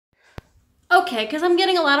Okay, because I'm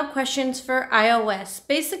getting a lot of questions for iOS.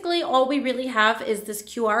 Basically, all we really have is this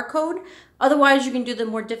QR code. Otherwise, you can do the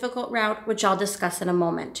more difficult route, which I'll discuss in a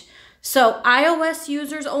moment. So iOS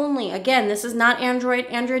users only. Again, this is not Android.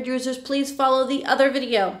 Android users, please follow the other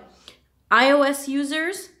video. iOS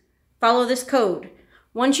users, follow this code.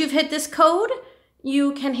 Once you've hit this code,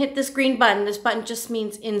 you can hit this green button. This button just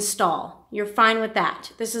means install. You're fine with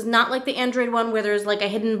that. This is not like the Android one where there's like a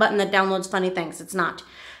hidden button that downloads funny things. It's not.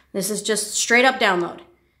 This is just straight up download.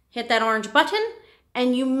 Hit that orange button,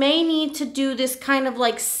 and you may need to do this kind of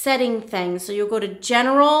like setting thing. So you'll go to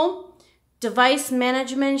General, Device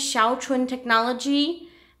Management, Xiaochun Technology,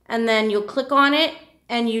 and then you'll click on it,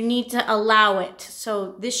 and you need to allow it.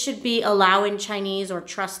 So this should be allow in Chinese or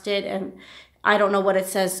trusted, and I don't know what it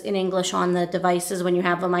says in English on the devices when you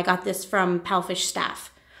have them. I got this from Palfish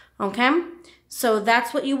staff, okay? So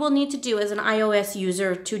that's what you will need to do as an iOS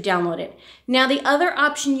user to download it. Now, the other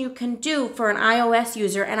option you can do for an iOS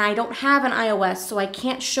user, and I don't have an iOS, so I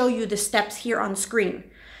can't show you the steps here on screen.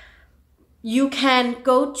 You can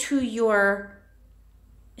go to your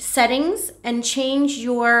settings and change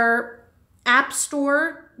your App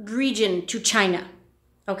Store region to China.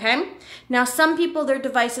 Okay? Now, some people, their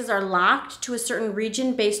devices are locked to a certain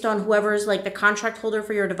region based on whoever's like the contract holder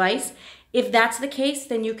for your device. If that's the case,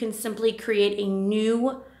 then you can simply create a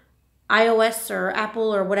new iOS or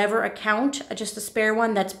Apple or whatever account, just a spare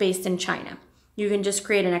one that's based in China. You can just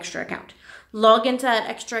create an extra account. Log into that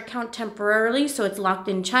extra account temporarily so it's locked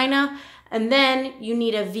in China, and then you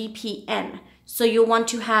need a VPN. So you'll want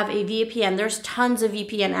to have a VPN. There's tons of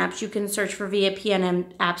VPN apps. You can search for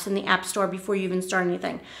VPN apps in the App Store before you even start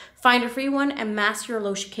anything. Find a free one and mask your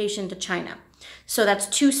location to China. So that's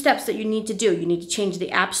 2 steps that you need to do. You need to change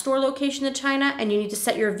the App Store location to China, and you need to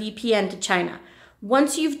set your VPN to China.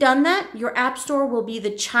 Once you've done that, your App Store will be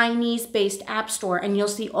the Chinese-based App Store, and you'll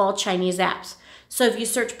see all Chinese apps. So if you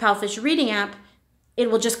search Palfish Reading App,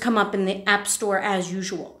 it will just come up in the App Store as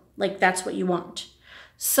usual. Like, that's what you want.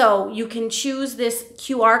 So you can choose this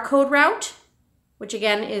QR code route, which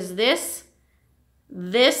again is this,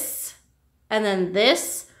 and then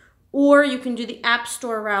this. Or you can do the App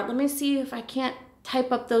Store route. Let me see if I can't type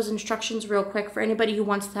up those instructions real quick for anybody who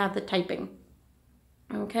wants to have the typing.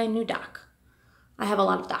 Okay, new doc. I have a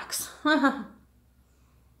lot of docs.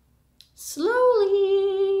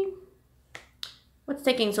 Slowly. What's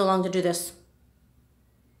taking so long to do this?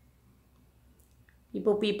 Beep,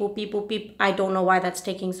 boop, beep, boop, beep, boop, beep. I don't know why that's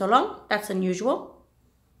taking so long. That's unusual.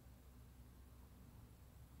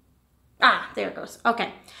 Ah, there it goes.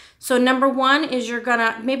 Okay. So number 1 is you're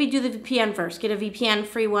gonna maybe do the VPN first. Get a VPN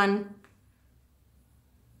free one.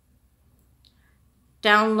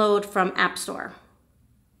 Download from App Store.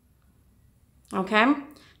 Okay.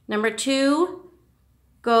 Number 2,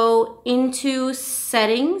 go into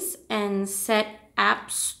settings and set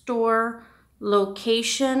App Store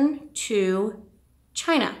location to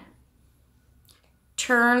China.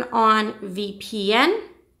 Turn on VPN,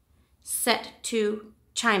 set to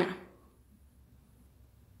China.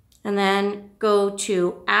 And then go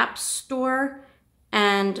to App Store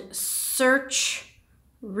and search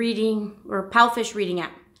Reading or Palfish Reading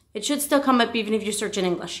App. It should still come up even if you search in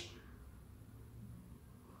English.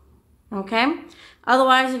 Okay?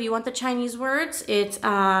 Otherwise, if you want the Chinese words, it's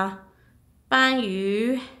伴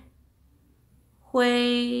鱼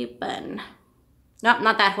绘本. Nope,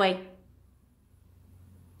 not that way.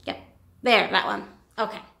 Yep, there, that one.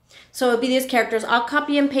 Okay. So it'll be these characters. I'll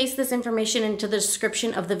copy and paste this information into the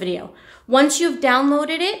description of the video. Once you've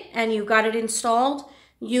downloaded it and you've got it installed,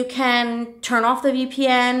 you can turn off the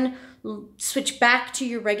VPN, switch back to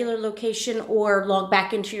your regular location, or log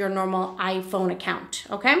back into your normal iPhone account,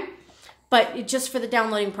 okay? But just for the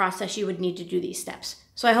downloading process, you would need to do these steps.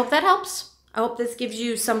 So I hope that helps. I hope this gives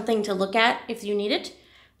you something to look at if you need it,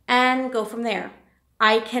 and go from there.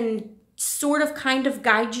 I can sort of kind of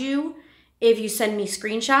guide you if you send me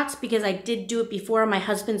screenshots, because I did do it before on my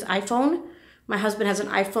husband's iPhone. My husband has an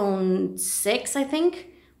iPhone 6, I think,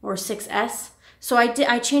 or 6S. So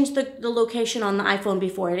I changed the location on the iPhone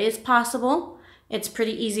before. It is possible. It's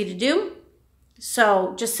pretty easy to do.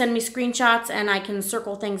 So just send me screenshots and I can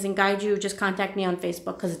circle things and guide you. Just contact me on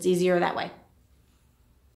Facebook because it's easier that way.